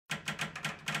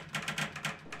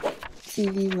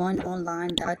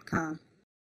TV1online.com.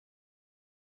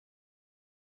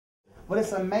 But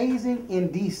it's amazing in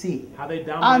D.C. How they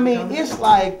dominate. I mean, it's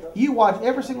like you watch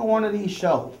every single one of these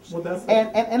shows. Well, that's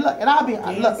and look, and I'll be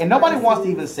look, and nobody wants to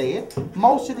even say it.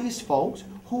 Most of these folks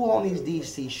who are on these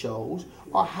D.C. shows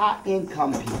are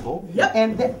high-income people,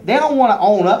 and they don't want to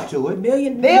own up to it.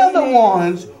 They're the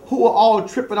ones who are all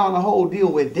tripping on the whole deal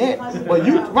with debt. But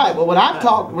you right, but when I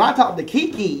talk to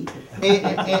Kiki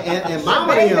and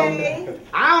Mama them,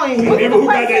 I don't even people who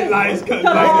got that lights cut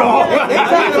like they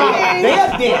talking about their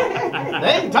debt.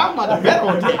 They ain't talking about the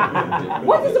federal debt.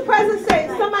 What does the president say?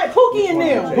 Somebody Pookie'n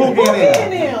them. Pookie'n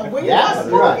them. When you watch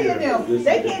Pookie'n them,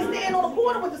 they can't stand on the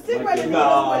corner with the cigarette in their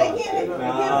mouth. They can't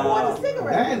afford the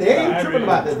cigarette. Man, they ain't tripping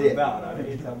about the debt. No,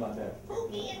 they ain't talking about that.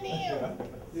 Pookie'n them.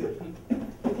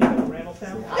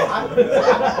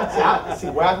 See,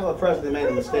 where I thought the president made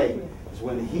a mistake is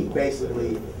when he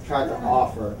basically tried to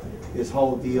offer this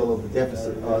whole deal of the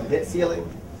deficit debt ceiling.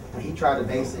 And he tried to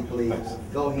basically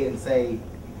go ahead and say,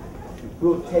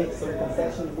 we'll take some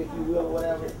concessions, if you will, or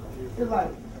whatever. It's like,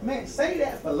 man, say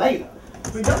that for later.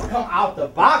 We don't come out the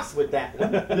box with that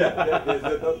one.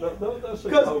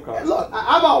 Because, look,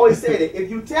 I've always said it. If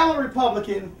you tell a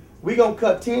Republican we're going to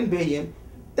cut $10 billion,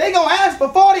 they're going to ask for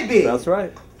 $40 billion. That's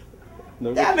right.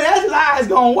 No, that's just how it's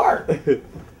going to work.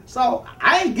 So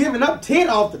I ain't giving up 10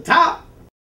 off the top.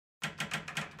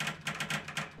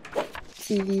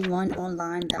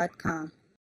 TV1online.com.